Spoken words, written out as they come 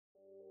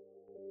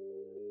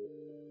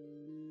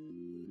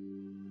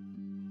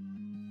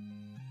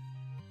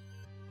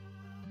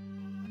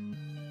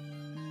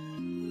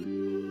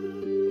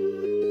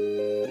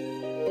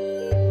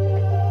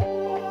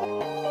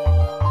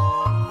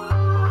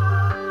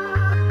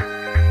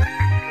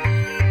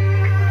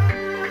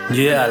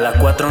Yeah, la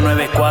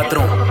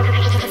 494.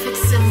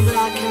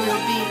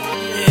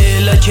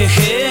 El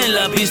HG en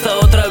la pista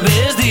otra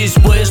vez,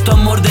 dispuesto a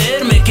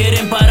morder. Me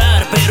quieren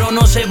parar, pero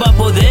no se va a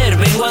poder.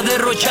 Vengo a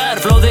derrochar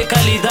flow de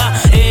calidad,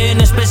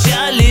 en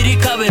especial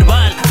lírica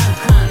verbal.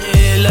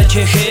 El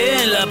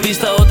HG en la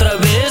pista otra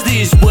vez,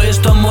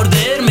 dispuesto a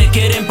morder. Me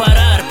quieren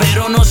parar,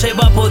 pero no se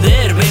va a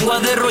poder. Vengo a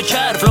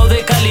derrochar flow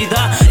de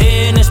calidad,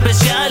 en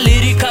especial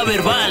lírica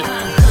verbal.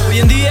 Hoy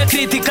en día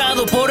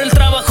criticado por el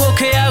trabajo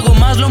que hago,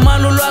 más lo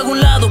malo lo hago a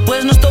un lado,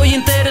 pues no estoy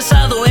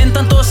interesado en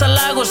tantos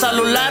halagos. A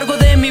lo largo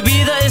de mi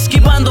vida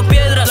esquivando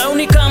piedras, la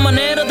única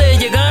manera de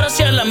llegar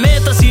hacia la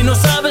meta. Si no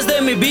sabes de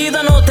mi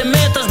vida no te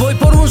metas, voy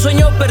por un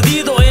sueño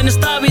perdido en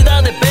esta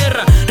vida de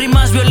perra.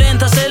 Rimas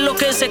violentas es lo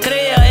que se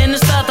crea en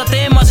esta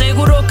tema,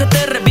 seguro que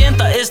te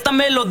revienta esta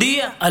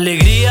melodía.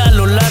 Alegría a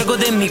lo largo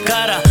de mi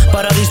cara,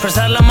 para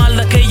disfrazar la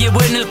maldad que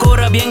llevo en el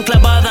cora bien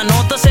clavada.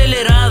 Nota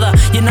acelerada,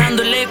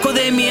 llenando el eco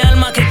de mi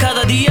alma, que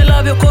cada día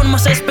la veo con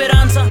más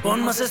esperanza.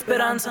 Con más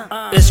esperanza.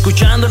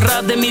 Escuchando el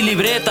rap de mi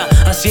libreta,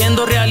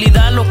 haciendo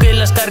realidad lo que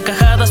las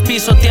carcajadas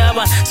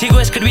pisoteaban. Sigo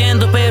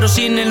escribiendo pero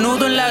sin el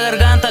nudo en la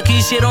garganta.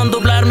 Quisieron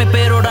doblarme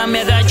pero ahora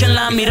me agachan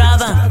la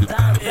mirada.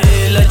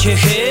 El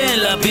HG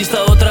en la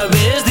pista otra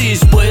vez,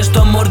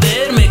 dispuesto a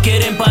morder. Me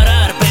quieren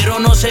parar pero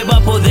no se va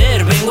a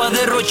poder. Vengo a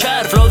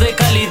derrochar flow de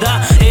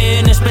calidad,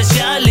 en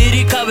especial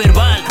lírica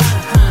verbal.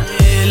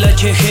 El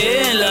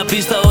HG en la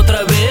pista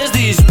otra vez,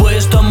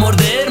 dispuesto a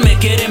morder. Me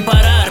quieren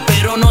parar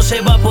pero no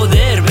se va a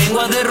poder.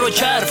 Vengo a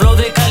derrochar flow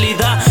de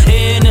calidad,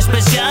 en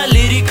especial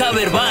lírica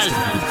verbal.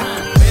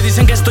 Me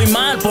dicen que estoy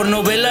mal por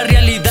no ver la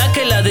realidad,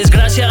 que la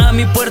desgracia a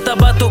mi puerta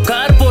va a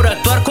tocar por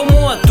actuar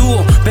como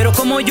actúo, pero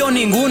como yo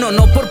ninguno.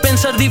 No por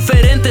pensar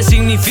diferente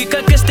significa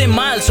que esté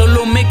mal,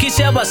 solo me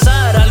quise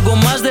abasar algo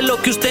más de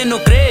lo que usted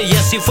no cree. Y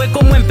así fue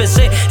como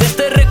empecé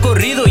este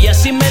recorrido, y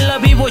así me la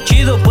vivo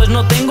chido, pues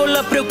no tengo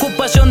la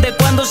preocupación de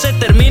cuando se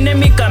termine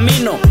mi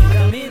camino.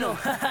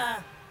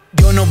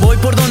 Yo no voy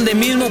por donde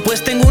mismo,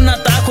 pues tengo un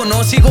atajo.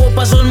 No sigo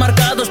pasos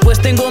marcados,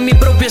 pues tengo mi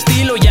propio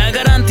estilo ya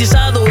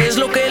garantizado. Es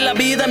lo que la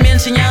vida me ha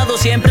enseñado,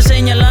 siempre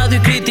señalado y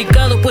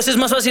criticado, pues es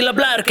más fácil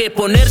hablar que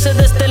ponerse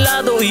de este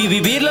lado y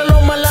vivirla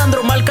lo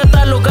malandro, mal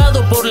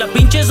catalogado por la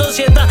pinche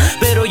sociedad.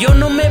 Pero yo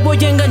no me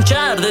voy a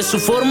enganchar de su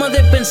forma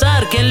de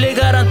pensar. ¿Quién le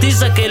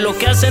garantiza que lo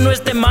que hace no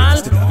esté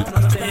mal?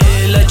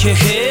 El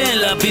HG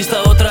en la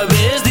pista otra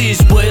vez,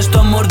 dispuesto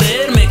a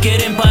morder. Me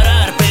quieren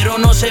parar pero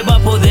no se va a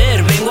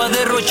poder. Vengo a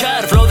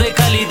derrochar flow de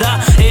calidad,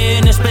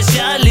 en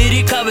especial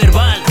lírica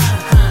verbal.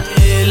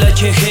 El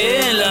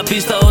HG en la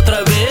pista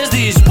otra vez,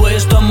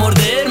 dispuesto a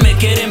morder. Me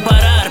quieren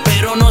parar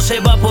pero no se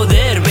va a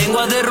poder. Vengo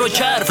a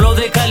derrochar flow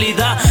de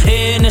calidad,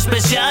 en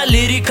especial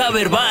lírica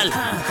verbal.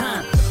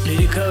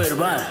 Lírica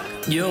verbal,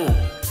 yo.